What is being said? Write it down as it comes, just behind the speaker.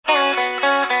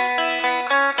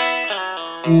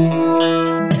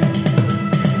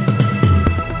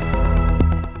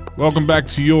Welcome back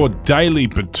to your Daily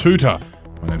Batuta.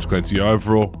 My name's Clancy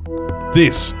Overall.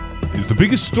 This is the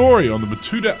biggest story on the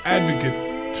Batuta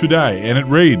Advocate today, and it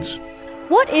reads: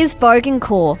 What is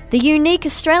Bogancore, the unique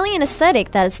Australian aesthetic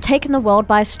that has taken the world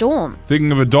by storm? Thinking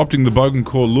of adopting the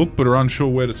Bogancore look but are unsure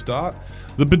where to start?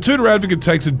 The Batuta Advocate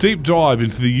takes a deep dive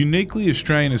into the uniquely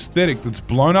Australian aesthetic that's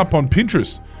blown up on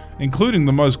Pinterest, including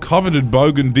the most coveted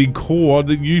Bogan decor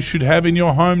that you should have in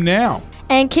your home now.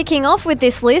 And kicking off with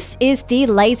this list is the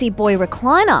Lazy Boy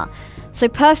Recliner. So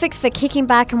perfect for kicking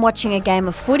back and watching a game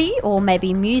of footy or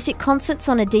maybe music concerts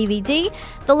on a DVD,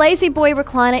 the Lazy Boy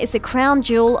Recliner is the crown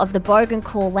jewel of the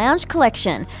Bogancore Lounge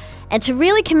collection. And to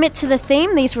really commit to the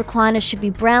theme, these recliners should be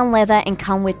brown leather and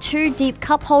come with 2 deep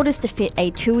cup holders to fit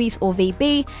a Tui's or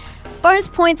VB. Bonus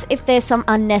points if there's some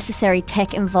unnecessary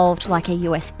tech involved like a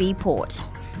USB port.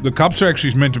 The cups are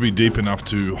actually meant to be deep enough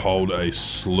to hold a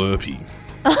Slurpee.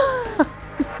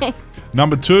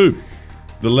 Number 2,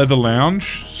 the Leather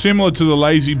Lounge. Similar to the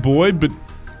Lazy Boy, but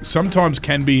sometimes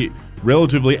can be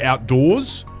relatively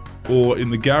outdoors or in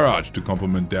the garage to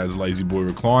complement Dad's Lazy Boy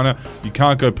Recliner. You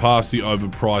can't go past the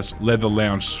overpriced Leather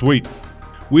Lounge suite.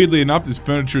 Weirdly enough, this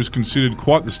furniture is considered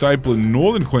quite the staple in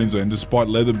northern Queensland, despite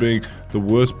leather being the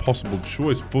worst possible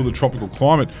choice for the tropical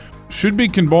climate. Should be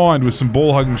combined with some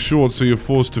ball-hugging shorts so you're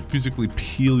forced to physically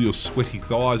peel your sweaty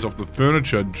thighs off the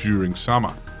furniture during summer.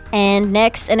 And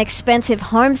next, an expensive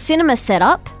home cinema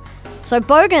setup. So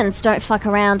Bogans don't fuck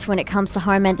around when it comes to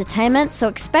home entertainment, so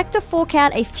expect to fork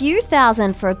out a few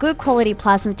thousand for a good quality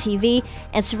plasma TV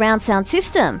and surround sound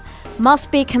system.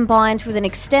 Must be combined with an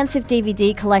extensive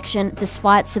DVD collection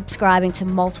despite subscribing to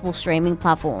multiple streaming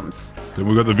platforms. Then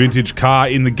we've got the vintage car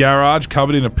in the garage.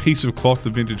 Covered in a piece of cloth, the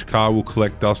vintage car will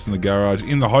collect dust in the garage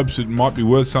in the hopes it might be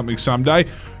worth something someday,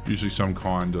 usually some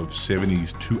kind of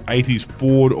 70s to 80s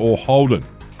Ford or Holden.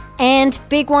 And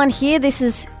big one here, this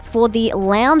is for the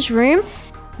lounge room.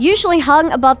 Usually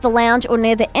hung above the lounge or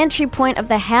near the entry point of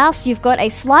the house, you've got a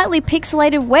slightly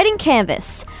pixelated wedding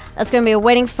canvas. That's going to be a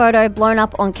wedding photo blown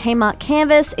up on Kmart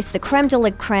canvas. It's the creme de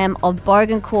la creme of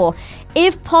Bogancore.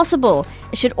 If possible,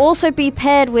 it should also be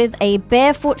paired with a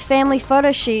barefoot family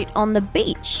photo shoot on the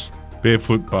beach.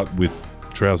 Barefoot but with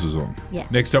trousers on. Yeah.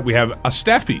 Next up we have a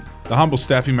Staffy. The humble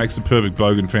Staffy makes the perfect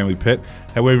Bogan family pet.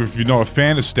 However, if you're not a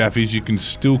fan of Staffies, you can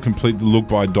still complete the look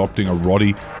by adopting a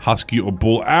Rottie, Husky or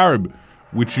Bull Arab,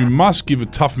 which you must give a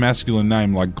tough masculine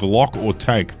name like Glock or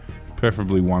Tank,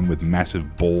 preferably one with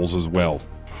massive balls as well.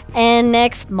 And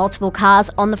next, multiple cars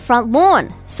on the front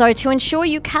lawn. So to ensure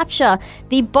you capture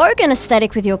the Bogan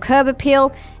aesthetic with your curb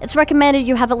appeal, it's recommended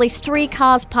you have at least 3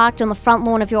 cars parked on the front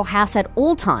lawn of your house at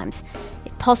all times.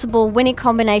 If possible, winning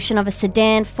combination of a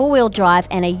sedan, 4-wheel drive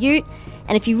and a ute.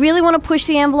 And if you really want to push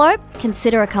the envelope,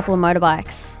 consider a couple of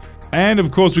motorbikes. And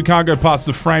of course, we can't go past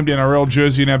the framed NRL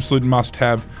jersey, an absolute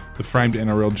must-have. The framed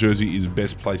NRL jersey is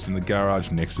best placed in the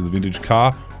garage next to the vintage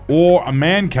car or a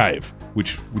man cave,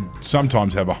 which would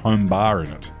sometimes have a home bar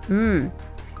in it.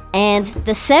 And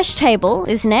the sesh table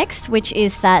is next, which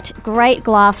is that great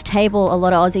glass table a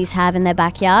lot of Aussies have in their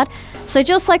backyard. So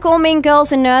just like all mean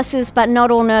girls are nurses, but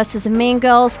not all nurses are mean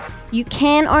girls, you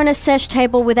can own a sesh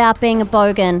table without being a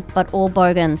bogan, but all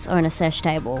bogans own a sesh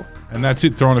table. And that's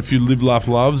it. Throw on a few Live Laugh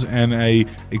Loves and a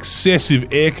excessive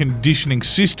air conditioning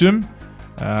system.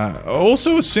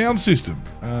 Also a sound system,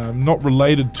 not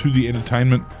related to the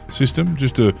entertainment system,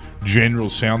 just a general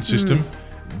sound system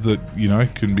that, you know,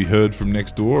 can be heard from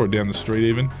next door or down the street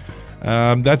even.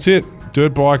 That's it.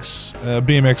 Dirt bikes,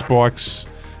 BMX bikes,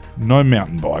 no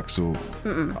mountain bikes or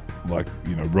like,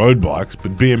 you know, road bikes,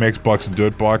 but BMX bikes and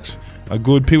dirt bikes are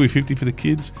good. Pee-wee 50 for the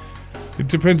kids. It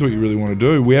depends what you really want to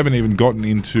do. We haven't even gotten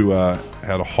into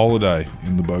how to holiday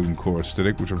in the Bogancore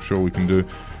aesthetic, which I'm sure we can do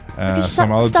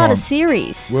some other time. Start a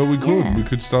series. Well, we could. Yeah. We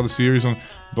could start a series on,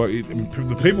 but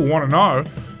the people want to know,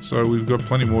 so we've got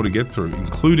plenty more to get through,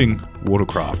 including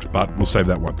watercraft, but we'll save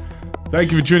that one.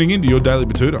 Thank you for tuning in to your Daily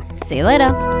Batuta. See you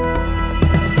later.